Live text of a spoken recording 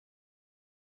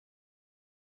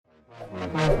Hey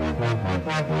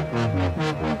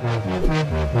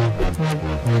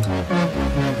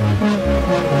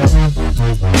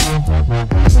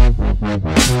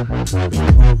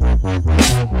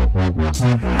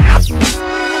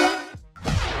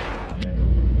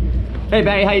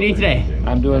Barry, how you doing today?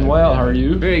 I'm doing well, how are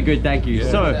you? Very good, thank you.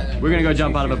 So, we're gonna go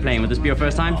jump out of a plane. Will this be your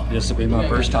first time? This will be my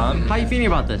first time. How are you feeling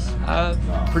about this?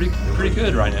 Pretty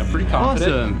good right now, pretty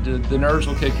confident. Awesome. The nerves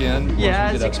will kick in.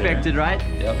 Yeah, it's expected, right?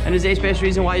 Yep. And is there a special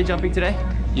reason why you're jumping today?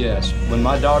 Yes, when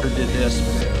my daughter did this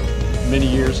many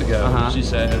years ago, she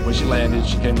said, when she landed,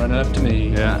 she came running up to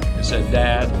me and said,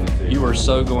 Dad, you are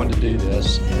so going to do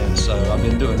this. And so I've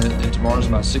been doing it, and tomorrow's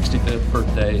my 65th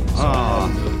birthday, so I'll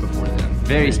do it before then.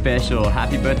 Very special.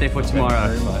 Happy birthday for tomorrow.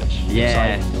 Thank you very much.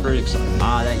 Yeah. Excited. Very excited.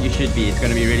 That you should be. It's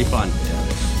going to be really fun.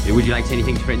 Yeah. Would you like to say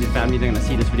anything to friends and family? They're going to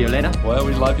see this video later. Well,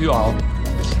 we love you all.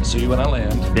 See you when I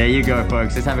land. There you go,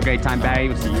 folks. Let's have a great time, Barry.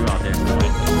 We'll see you out there.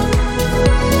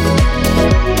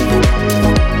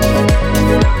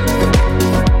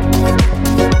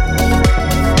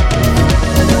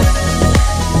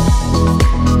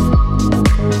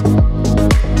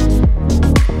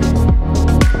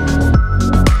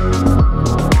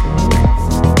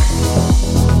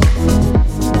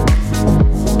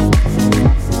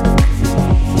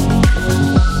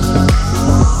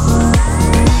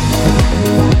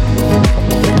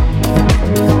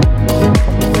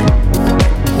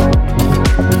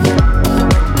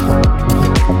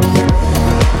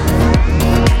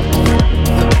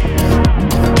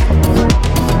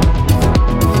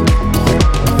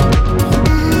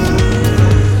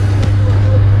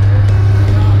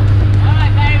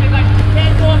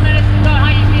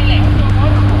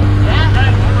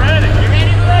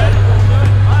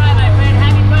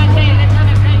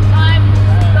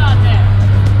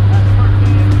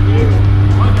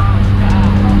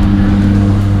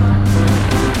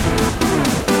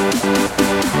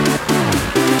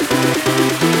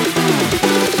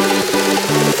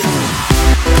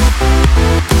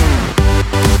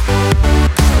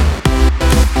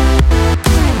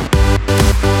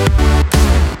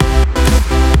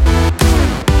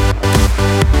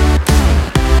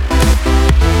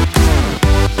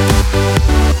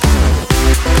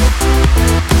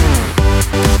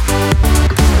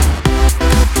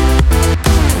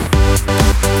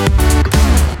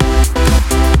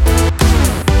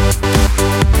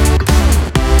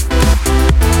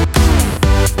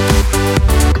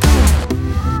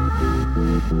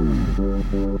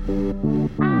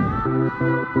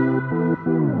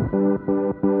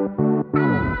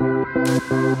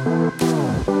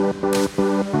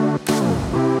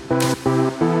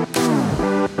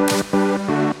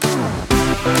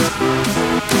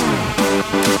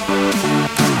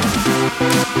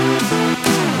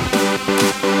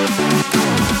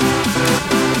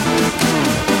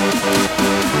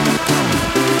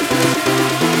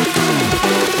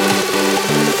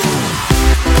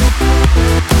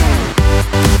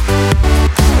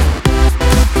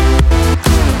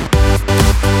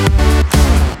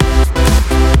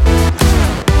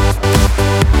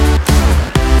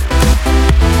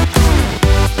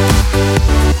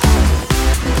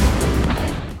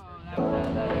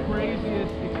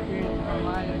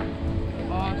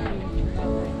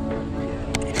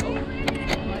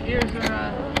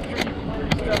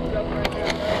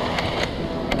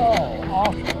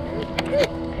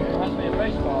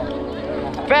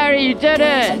 Barry, you did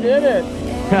it! I did it!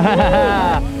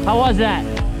 How was that?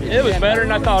 It was better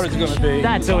than I thought it was going to be.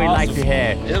 That's what we like to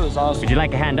hear. It was awesome. Would you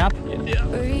like a hand up? Yeah.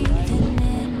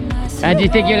 And do you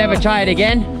think you'll ever try it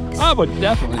again? I would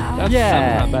definitely.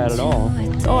 That's not bad at all.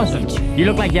 Awesome. You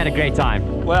look like you had a great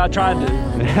time. Well, I tried to.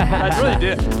 I really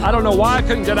did. I don't know why I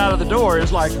couldn't get out of the door.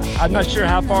 It's like, I'm not sure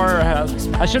how far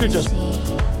I should have just...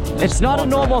 It's not a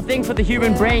normal thing for the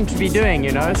human brain to be doing,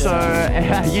 you know, so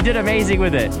you did amazing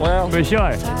with it. Well, for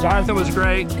sure. Jonathan was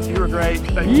great. You were great.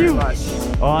 Thank you very much.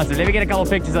 Awesome. Let me get a couple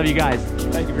pictures of you guys.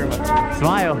 Thank you very much.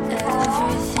 Smile.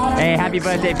 Hey, happy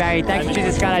birthday, Barry. Thanks for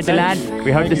choosing Skydive DeLand.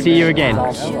 We hope to see you again.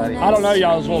 I don't know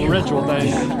y'all's little ritual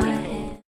thing.